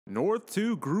North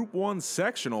 2 Group 1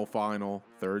 sectional final.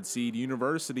 Third seed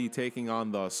University taking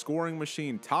on the scoring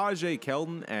machine Tajay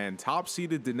Keldon and top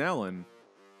seeded Dunellen.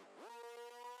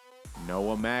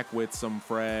 Noah Mack with some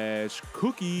fresh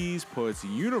cookies puts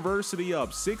University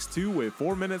up 6-2 with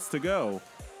 4 minutes to go.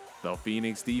 The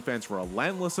Phoenix defense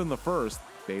relentless in the first.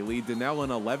 They lead Dunellen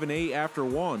 11-8 after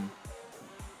 1.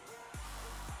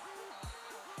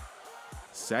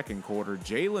 Second quarter,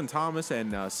 Jalen Thomas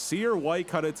and Nasir White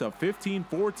cut it to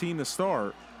 15-14 to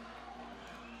start.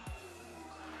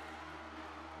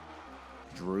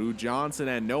 Drew Johnson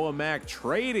and Noah Mack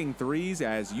trading threes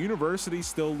as University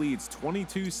still leads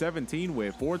 22-17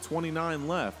 with 4:29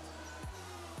 left.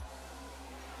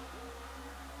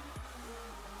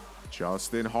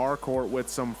 Justin Harcourt with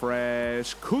some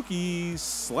fresh cookies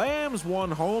slams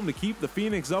one home to keep the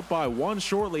Phoenix up by 1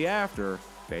 shortly after.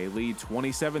 They lead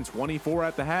 27-24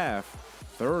 at the half.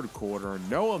 Third quarter,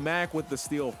 Noah Mack with the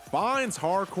steal finds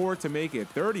Harcourt to make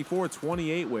it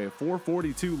 34-28 with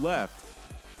 4:42 left.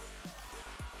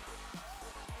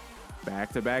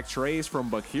 Back-to-back trays from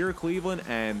Bakir Cleveland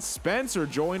and Spencer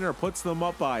Joyner puts them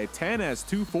up by 10 as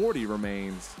 2:40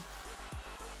 remains.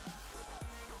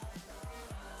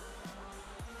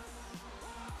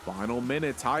 Final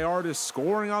minute, Ty Artist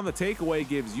scoring on the takeaway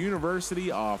gives University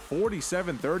a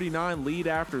 47-39 lead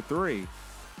after 3.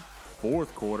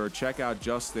 Fourth quarter, check out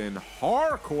Justin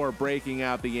Harcourt breaking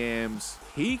out the Yams.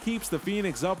 He keeps the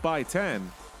Phoenix up by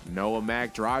 10. Noah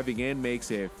Mack driving in makes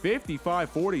it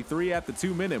 55-43 at the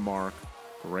 2-minute mark.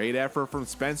 Great effort from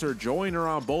Spencer Joyner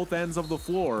on both ends of the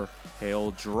floor.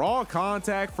 He'll draw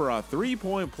contact for a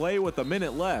 3-point play with a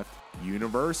minute left.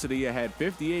 University ahead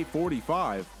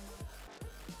 58-45.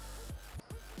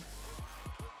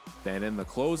 Then in the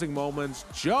closing moments,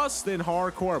 Justin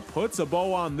Harcourt puts a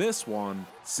bow on this one.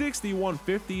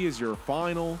 61-50 is your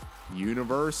final.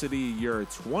 University, your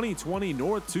 2020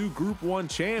 North 2 Group 1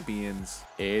 champions.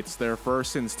 It's their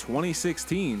first since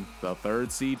 2016. The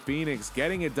third seed Phoenix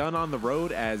getting it done on the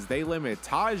road as they limit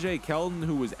Tajay Keldon,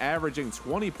 who was averaging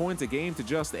 20 points a game, to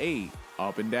just 8.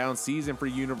 Up and down season for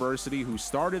University, who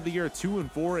started the year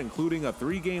 2-4, including a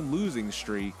 3-game losing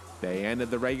streak. They ended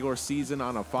the regular season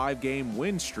on a 5-game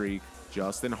win streak.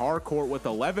 Justin Harcourt with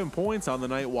 11 points on the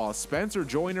night, while Spencer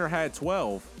Joyner had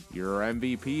 12. Your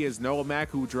MVP is Noah Mack,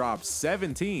 who dropped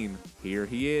 17. Here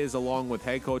he is along with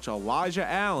head coach Elijah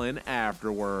Allen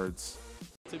afterwards.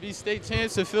 To be state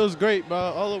champs, it feels great, bro.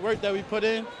 All the work that we put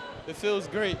in, it feels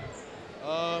great.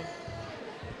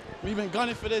 We've been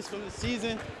gunning for this from the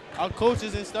season. Our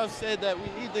coaches and stuff said that we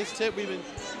need this chip. We've been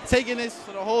taking this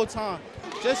for the whole time.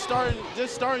 Just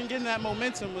starting getting that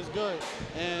momentum was good.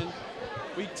 And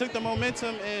we took the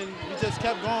momentum and we just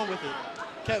kept going with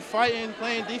it. Kept fighting,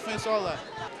 playing defense, all that.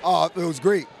 It was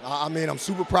great. I mean, I'm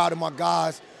super proud of my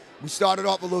guys. We started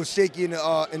off a little shaky in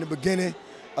the beginning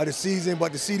of the season,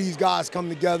 but to see these guys come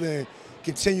together and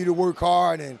continue to work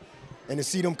hard and to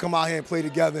see them come out here and play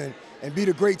together and beat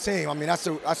a great team. I mean, that's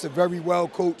a very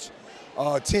well-coached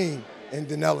team in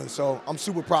Dunellen, so I'm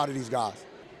super proud of these guys.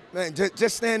 Man,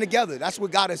 just stand together. That's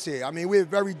what got us here. I mean, we're a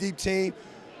very deep team.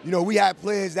 You know, we have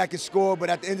players that can score, but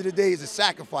at the end of the day, it's a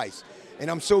sacrifice. And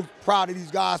I'm so proud of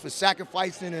these guys for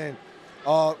sacrificing and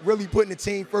really putting the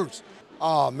team first.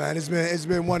 Oh man, it's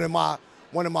been one of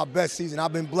my best seasons.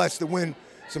 I've been blessed to win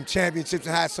some championships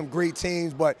and have some great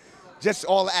teams, but just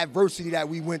all the adversity that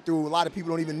we went through. A lot of people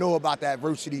don't even know about the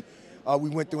adversity we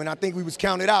went through, and I think we was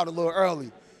counted out a little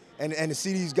early. And to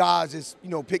see these guys just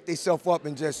pick themselves up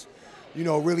and just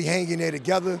really hang in there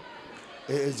together,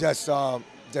 it's just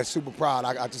super proud.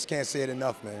 I just can't say it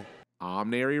enough, man.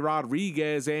 I'm Neri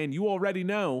Rodriguez, and you already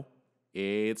know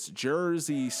it's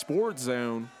Jersey Sports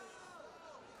Zone.